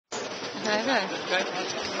There you go. Okay.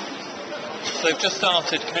 So they've just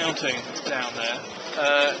started counting down there.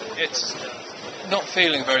 It's not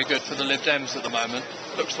feeling very good for the Lib Dems at the moment.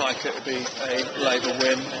 Looks like it would be a Labour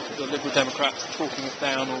win. The Liberal Democrats are talking it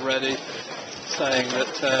down already, saying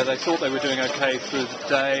that they thought they were doing okay through the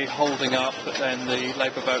day, holding up, but then the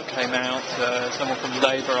Labour vote came out. Someone from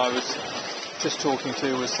Labour I was just talking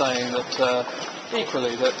to was saying that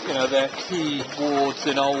equally that, you know, their key wards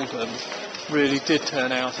in Oldham really did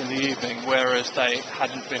turn out in the evening, whereas they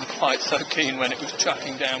hadn't been quite so keen when it was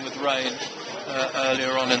chucking down with rain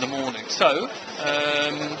earlier on in the morning. So,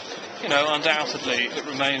 you know, undoubtedly it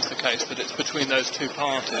remains the case that it's between those two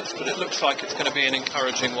parties, but it looks like it's going to be an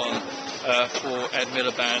encouraging one for Ed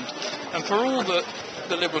Miliband. And for all that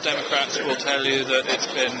the Liberal Democrats will tell you that it's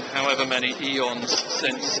been however many eons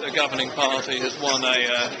since a governing party has won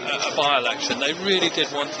a by-election, they really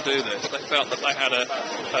did want to do this. They felt that they had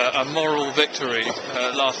a moral victory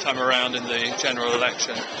last time around in the general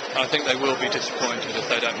election. I think they will be disappointed if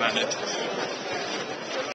they don't manage.